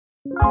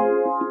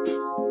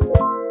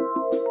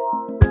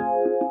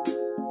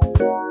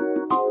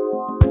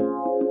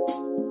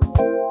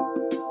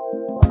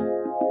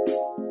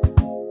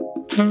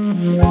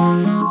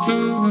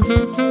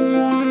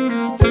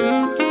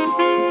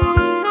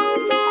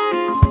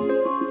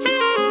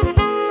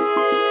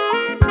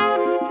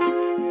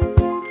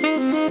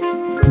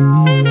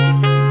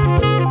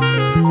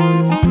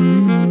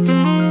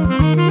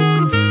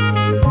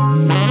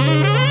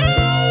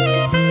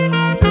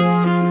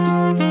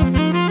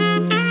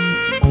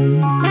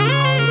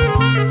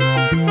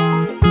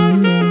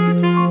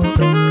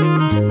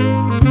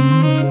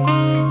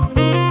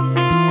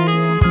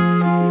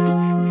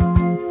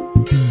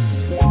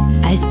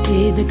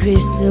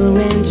Crystal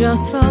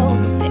raindrops fall,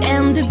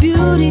 and the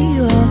beauty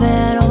of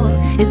it all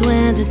is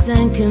when the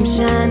sun comes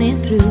shining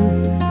through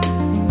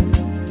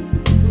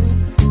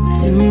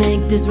to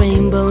make these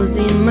rainbows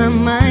in my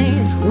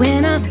mind.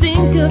 When I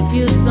think of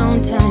you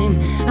sometime,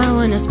 I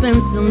wanna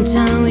spend some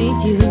time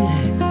with you.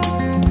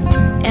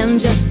 And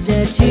just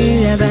the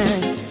two of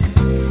us,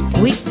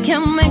 we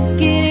can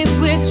make it if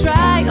we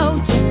try. Oh,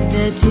 just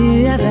the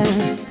two of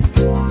us.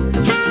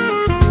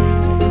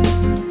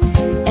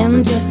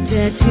 And just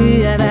the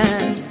two of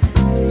us,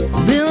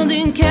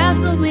 building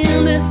castles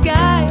in the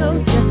sky. Oh,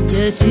 just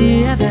the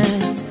two of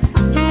us.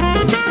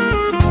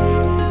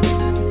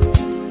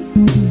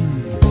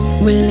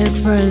 We look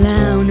for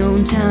love,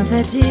 no time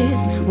for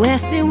tears.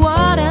 Wasted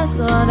water's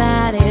all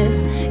that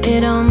is.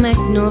 It don't make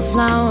no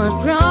flowers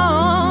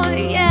grow,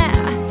 yeah.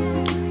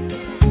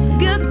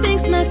 Good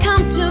things may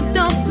come to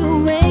those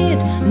who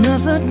wait,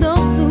 not for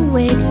those who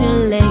wait too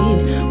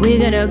late. We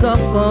gotta go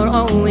for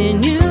all we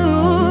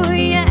knew,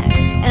 yeah.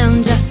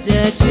 And just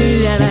the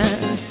two of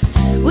us,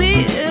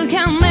 we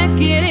can make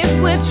it if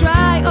we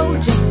try. Oh,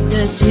 just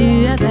the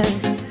two of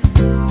us.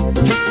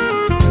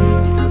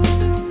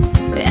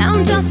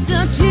 And just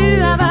the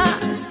two of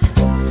us,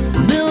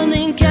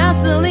 building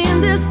castle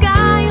in the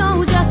sky.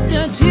 Oh, just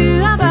the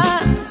two of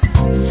us,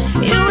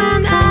 you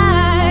and I.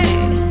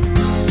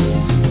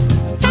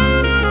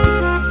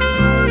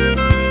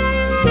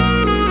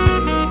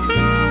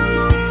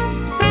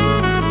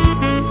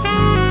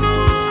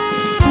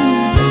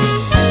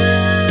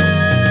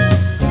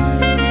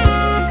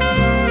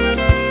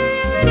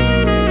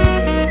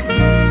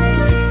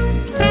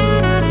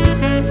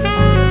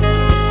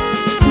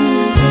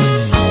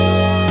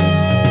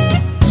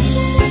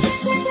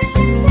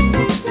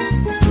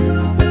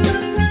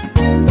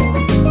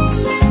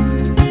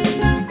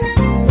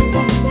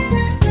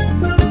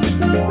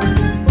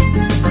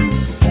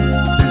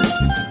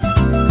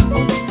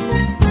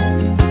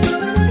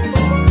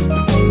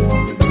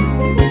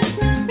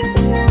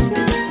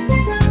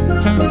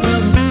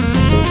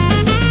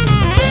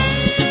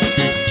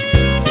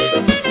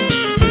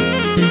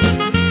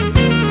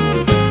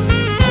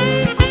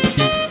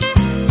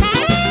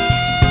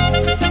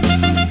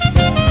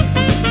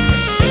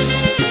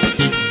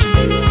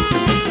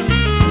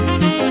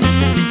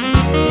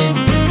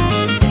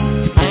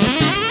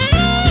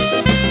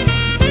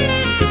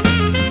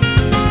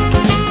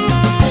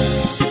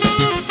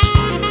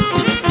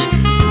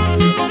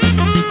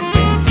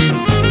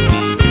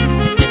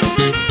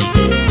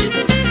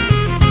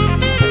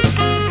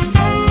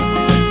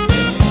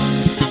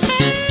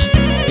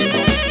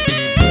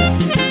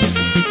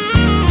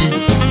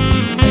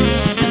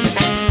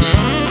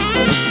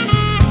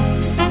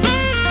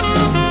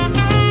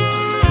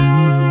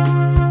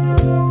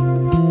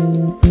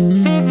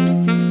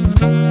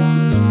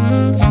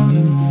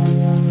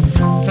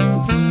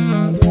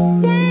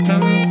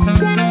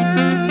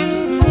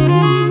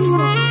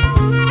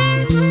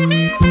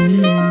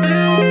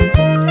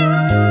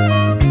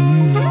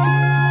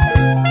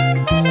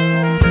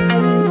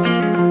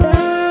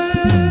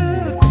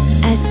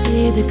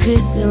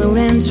 Crystal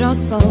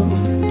raindrops fall,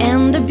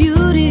 and the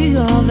beauty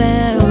of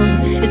it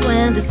all is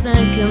when the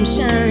sun comes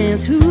shining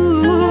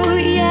through,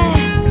 yeah.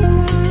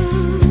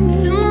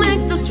 To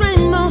make those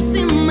rainbows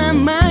in my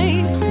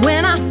mind,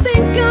 when I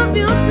think of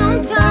you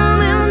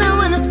sometime. And